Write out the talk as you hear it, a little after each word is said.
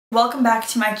Welcome back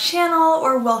to my channel,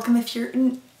 or welcome if you're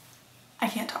I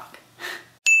can't talk.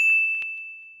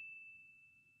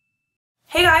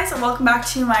 Hey guys, and welcome back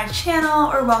to my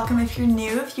channel, or welcome if you're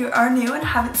new. If you are new and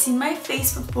haven't seen my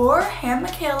face before, hey, I'm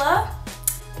Michaela.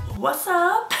 What's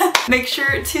up? Make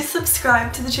sure to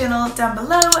subscribe to the channel down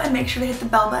below and make sure to hit the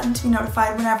bell button to be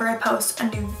notified whenever I post a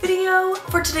new video.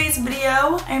 For today's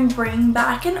video, I'm bringing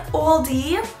back an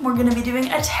oldie. We're gonna be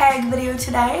doing a tag video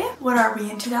today. What are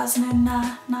we, in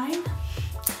 2009?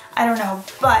 I don't know,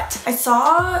 but I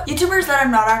saw YouTubers that I'm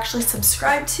not actually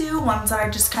subscribed to, ones that I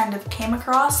just kind of came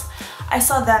across. I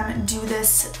saw them do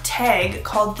this tag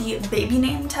called the baby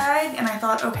name tag, and I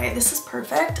thought, okay, this is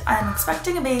perfect. I'm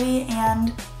expecting a baby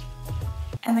and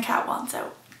the cat wants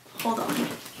out. Hold on.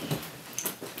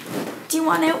 Do you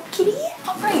want out, kitty?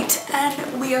 All right,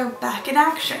 and we are back in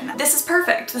action. This is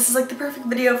perfect. This is like the perfect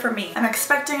video for me. I'm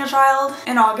expecting a child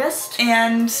in August,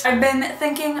 and I've been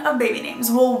thinking of baby names.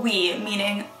 Well, we,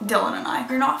 meaning Dylan and I. If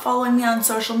you're not following me on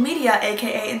social media,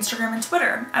 aka Instagram and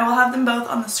Twitter, I will have them both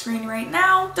on the screen right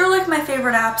now. They're like my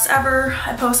favorite apps ever.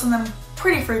 I post on them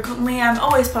pretty frequently. I'm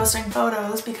always posting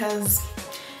photos because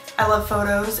I love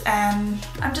photos, and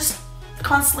I'm just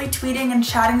constantly tweeting and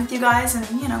chatting with you guys and,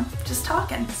 you know, just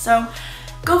talking. So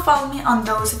go follow me on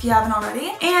those if you haven't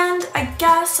already. And I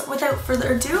guess without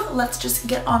further ado, let's just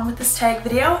get on with this tag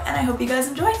video, and I hope you guys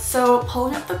enjoy. So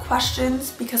pulling up the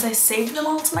questions because I saved them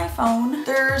all to my phone.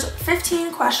 There's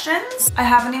 15 questions. I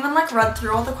haven't even like read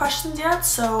through all the questions yet,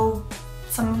 so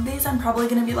some of these I'm probably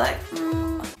gonna be like,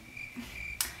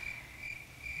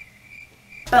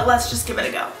 but let's just give it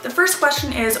a go. The first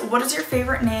question is, what is your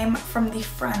favorite name from the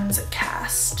Friends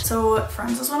cast? So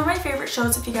Friends is one of my favorite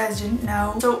shows, if you guys didn't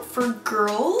know. So for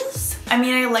girls, I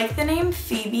mean, I like the name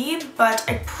Phoebe, but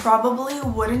I probably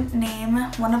wouldn't name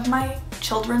one of my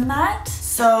children that.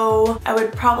 So I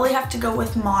would probably have to go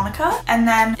with Monica. And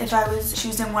then if I was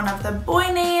choosing one of the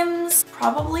boy names,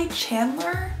 probably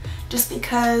Chandler, just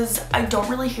because I don't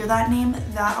really hear that name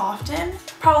that often.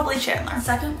 Probably Chandler.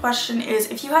 Second question is,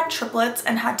 if you had triplets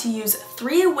and had to use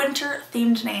 3 winter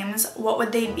themed names, what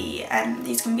would they be? And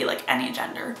these can be like any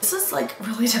gender. This is like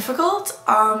really difficult.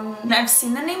 I've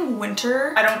seen the name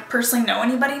Winter. I don't personally know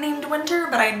anybody named Winter,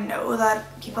 but I know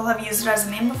that people have used it as a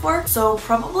name before. So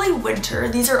probably Winter.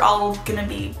 These are all gonna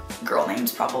be girl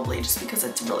names probably, just because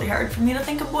it's really hard for me to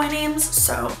think of boy names.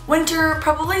 So Winter,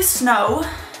 probably Snow.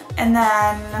 And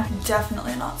then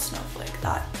definitely not Snowflake.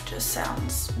 That just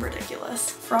sounds ridiculous.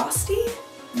 Frosty?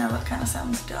 No, that kind of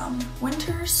sounds dumb.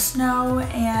 Winter, Snow,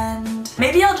 and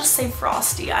maybe I'll just say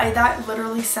Frosty. That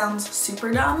literally sounds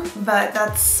super dumb, but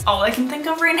that's all I can think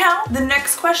of right now. The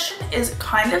next question is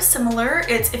kind of similar.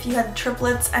 It's, if you had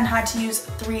triplets and had to use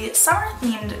 3 summer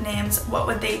themed names, what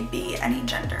would they be? Any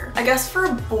gender. I guess for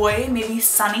a boy, maybe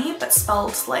Sunny, but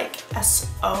spelled like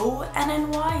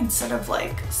S-O-N-N-Y instead of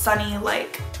like sunny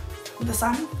like the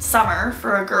sun. Summer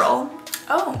for a girl.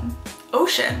 Oh,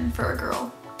 Ocean for a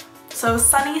girl. So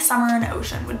Sunny, Summer, and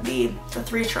Ocean would be the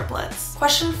 3 triplets.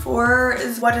 Question 4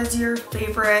 is, what is your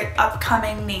favorite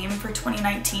upcoming name for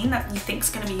 2019 that you think is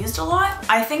going to be used a lot?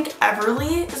 I think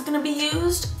Everly is going to be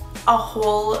used a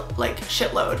whole like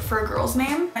shitload for a girl's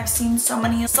name. I've seen so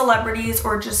many celebrities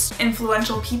or just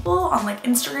influential people on like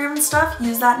Instagram and stuff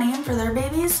use that name for their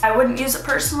babies. I wouldn't use it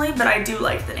personally, but I do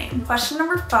like the name. Question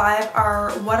number 5 are,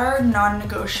 what are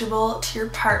non-negotiable to your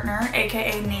partner,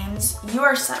 aka names you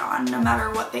are set on no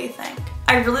matter what they think?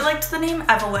 I really liked the name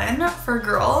Evelyn for a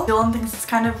girl. Dylan thinks it's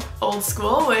kind of old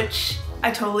school, which I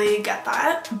totally get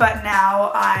that, but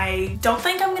now I don't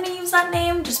think I'm gonna use that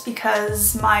name just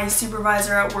because my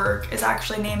supervisor at work is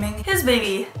actually naming his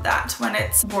baby that when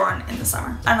it's born in the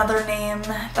summer. Another name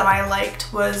that I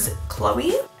liked was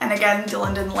Chloe, and again,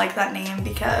 Dylan didn't like that name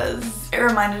because it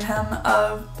reminded him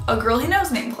of a girl he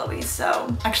knows named Chloe,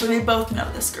 so actually we both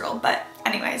know this girl, but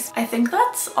anyways, I think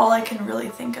that's all I can really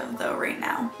think of though right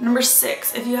now. Number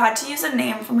 6, if you had to use a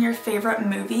name from your favorite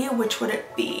movie, which would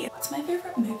it be? What's my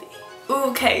favorite movie?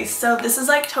 Okay, so this is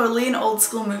like totally an old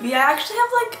school movie. I actually have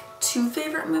like 2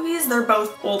 favorite movies. They're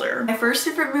both older. My first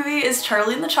favorite movie is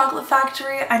Charlie and the Chocolate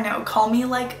Factory. I know, call me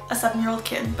like a 7-year-old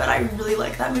kid, but I really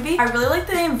like that movie. I really like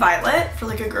the name Violet for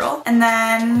like a girl. And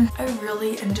then I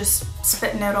really am just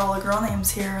spitting out all the girl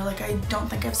names here. Like, I don't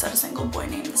think I've said a single boy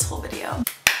name this whole video.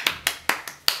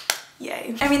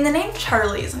 Yay. I mean, the name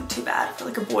Charlie isn't too bad for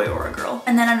like a boy or a girl.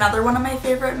 And then another one of my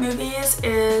favorite movies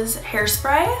is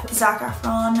Hairspray with Zac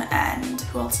Efron, and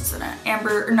who else is in it?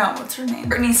 Amber, no, what's her name?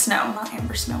 Brittany Snow, not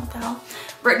Amber Snow, what the hell?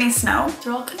 Brittany Snow.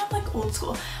 They're all kind of like old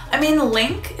school. I mean,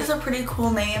 Link is a pretty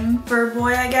cool name for a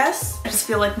boy, I guess. I just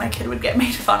feel like my kid would get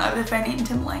made fun of if I named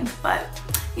him Link, but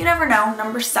you never know.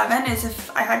 Number 7 is if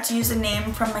I had to use a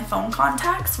name from my phone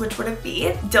contacts, which would it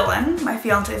be? Dylan, my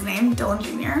fiance's name, Dylan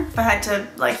Jr. If I had to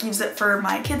like use it for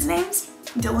my kids' names,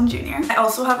 Dylan Jr. I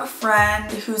also have a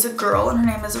friend who's a girl and her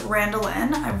name is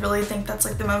Randallyn. I really think that's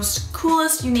like the most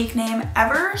coolest, unique name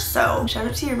ever. So shout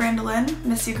out to you, Randallyn.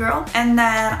 Miss you, girl. And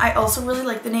then I also really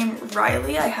like the name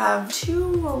Riley. I have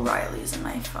 2 Rileys in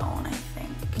my phone, I think.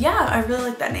 Yeah, I really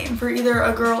like that name for either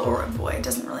a girl or a boy. It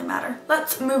doesn't really matter.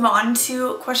 Let's move on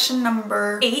to question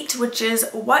number 8, which is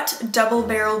what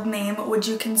double-barreled name would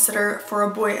you consider for a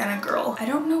boy and a girl? I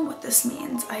don't know what this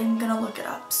means. I'm gonna look it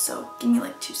up, so give me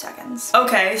like 2 seconds.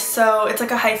 Okay, so it's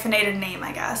like a hyphenated name,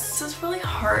 I guess. This is really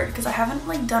hard because I haven't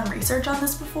like done research on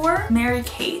this before. Mary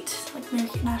Kate, like Mary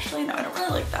Kate and Ashley? No, I don't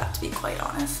really like that, to be quite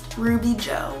honest. Ruby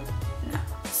Joe. No.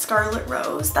 Scarlet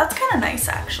Rose. That's kind of nice,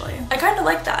 actually. I kind of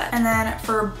like that. And then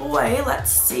for a boy,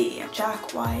 let's see.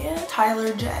 Jack Wyatt,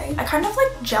 Tyler J. I kind of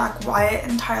like Jack Wyatt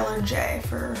and Tyler J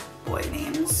for boy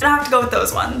names. I have to go with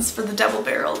those ones for the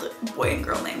double-barreled boy and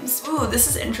girl names. Ooh, this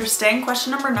is interesting.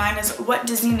 Question number 9 is what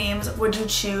Disney names would you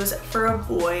choose for a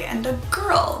boy and a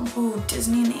girl? Ooh,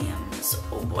 Disney names.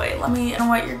 Oh boy, you know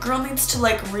what? Your girl needs to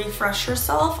like refresh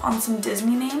herself on some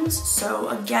Disney names. So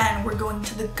again, we're going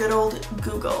to the good old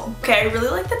Google. Okay, I really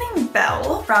like the name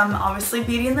Belle from obviously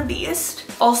Beauty and the Beast.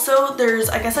 Also, there's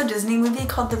I guess a Disney movie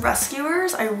called The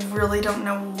Rescuers. I really don't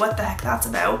know what the heck that's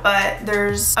about, but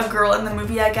there's a girl in the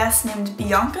movie, I guess, named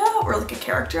Bianca, or like a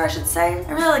character I should say.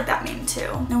 I really like that name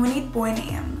too. Now we need boy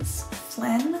names.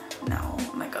 Flynn? No.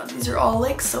 Oh my god, these are all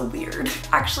like so weird.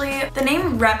 Actually, the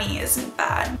name Remy isn't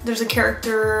bad. There's a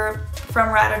character from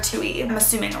Ratatouille, I'm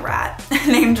assuming a rat,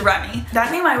 named Remy.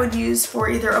 That name I would use for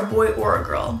either a boy or a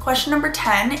girl. Question number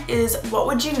 10 is what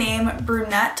would you name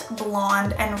brunette,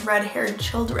 blonde, and red-haired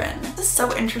children? This is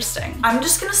so interesting. I'm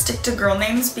just gonna stick to girl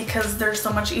names because they're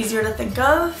so much easier to think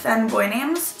of than boy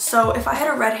names. So if I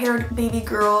had a red-haired baby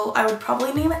girl, I would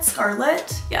probably name it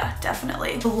Scarlet. Yeah,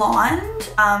 definitely. Blonde,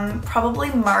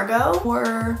 probably Margot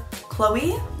or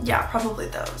Chloe. Yeah, probably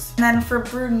those. And then for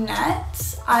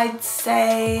brunette, I'd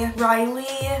say Riley.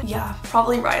 Yeah,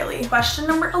 probably Riley. Question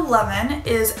number 11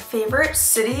 is favorite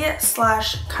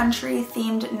city/country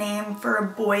themed name for a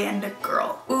boy and a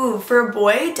girl. Ooh, for a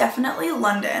boy, definitely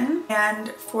London. And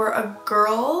for a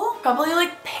girl, probably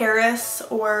like Paris,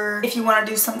 or if you want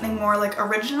to do something more like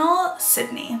original,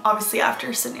 Sydney. Obviously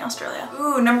after Sydney, Australia.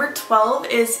 Ooh, number 12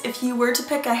 is if you were to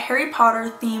pick a Harry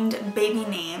Potter themed baby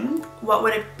name, what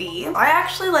would it be? I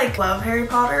actually like love Harry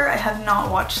Potter. I have not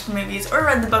watched the movies or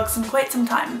read the books in quite some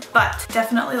time, but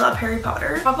definitely love Harry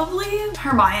Potter. Probably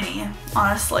Hermione,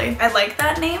 honestly. I like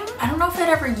that name. I don't know if I'd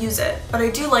ever use it, but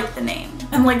I do like the name.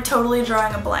 I'm like totally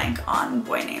drawing a blank on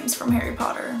boy names from Harry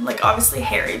Potter. Like obviously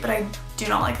Harry, but I do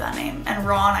not like that name. And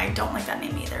Ron, I don't like that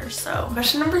name either. So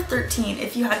question number 13,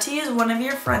 if you had to use one of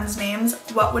your friends' names,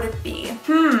 what would it be?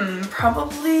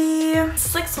 Probably,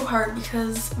 it's like so hard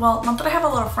because, well, not that I have a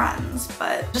lot of friends,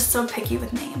 but just so picky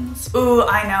with names. Ooh,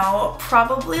 I know,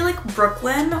 probably like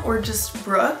Brooklyn or just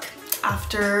Brooke.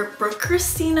 After Brooke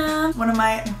Christina, one of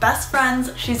my best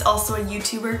friends. She's also a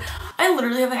YouTuber. I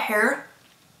literally have a hair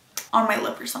on my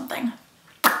lip or something.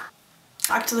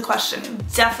 Back to the question.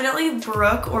 Definitely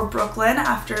Brooke or Brooklyn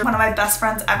after one of my best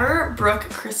friends ever, Brooke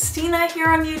Christina here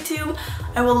on YouTube.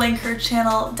 I will link her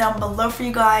channel down below for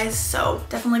you guys, so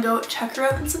definitely go check her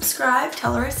out and subscribe.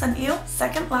 Tell her I sent you.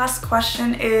 Second last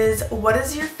question is what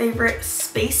is your favorite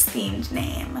space themed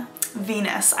name?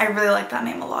 Venus. I really like that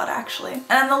name a lot actually. And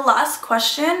then the last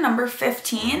question, number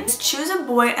 15, is choose a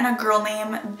boy and a girl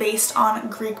name based on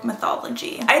Greek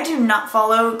mythology. I do not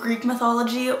follow Greek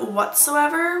mythology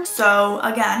whatsoever, so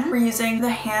again, we're using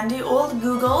the handy old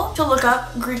Google to look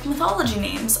up Greek mythology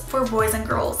names for boys and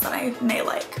girls that I may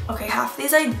like. Okay, half of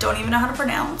these I don't even know how to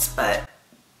pronounce, but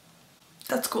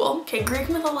that's cool. Okay, Greek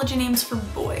mythology names for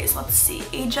boys. Let's see.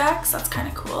 Ajax, that's kind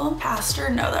of cool. Castor,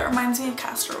 no, that reminds me of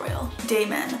castor oil.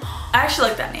 Damon, I actually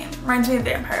like that name. Reminds me of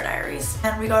Vampire Diaries.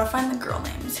 And we gotta find the girl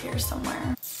names here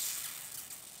somewhere.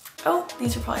 Oh,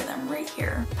 these are probably them right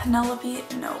here. Penelope,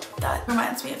 no, that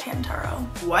reminds me of Hamtaro.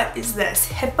 What is this?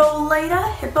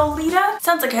 Hippolyta? Hippolyta?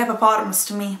 Sounds like a hippopotamus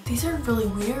to me. These are really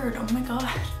weird, oh my god.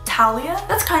 Talia?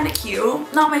 That's kind of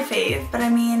cute. Not my fave, but I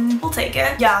mean, we'll take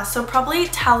it. Yeah, so probably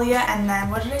Talia, and then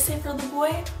what did I say for the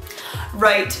boy?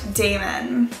 Right,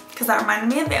 Damon, because that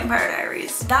reminded me of Vampire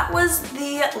Diaries. That was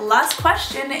the last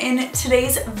question in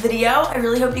today's video. I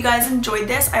really hope you guys enjoyed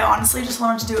this. I honestly just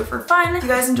wanted to do it for fun. If you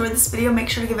guys enjoyed this video, make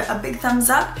sure to give it a big thumbs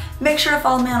up. Make sure to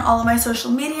follow me on all of my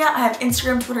social media. I have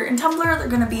Instagram, Twitter, and Tumblr. They're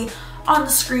gonna be on the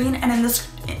screen and in the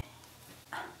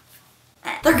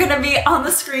They're gonna be on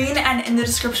the screen and in the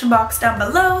description box down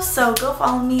below, so go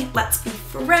follow me. Let's be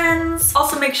friends.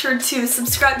 Also make sure to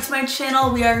subscribe to my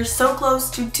channel. We are so close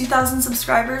to 2,000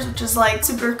 subscribers, which is like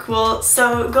super cool.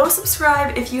 So go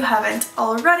subscribe if you haven't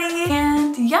already.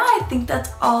 And yeah, I think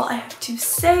that's all I have to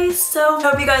say. So I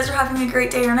hope you guys are having a great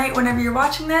day or night whenever you're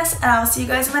watching this, and I'll see you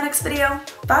guys in my next video.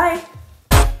 Bye.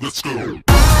 Let's go.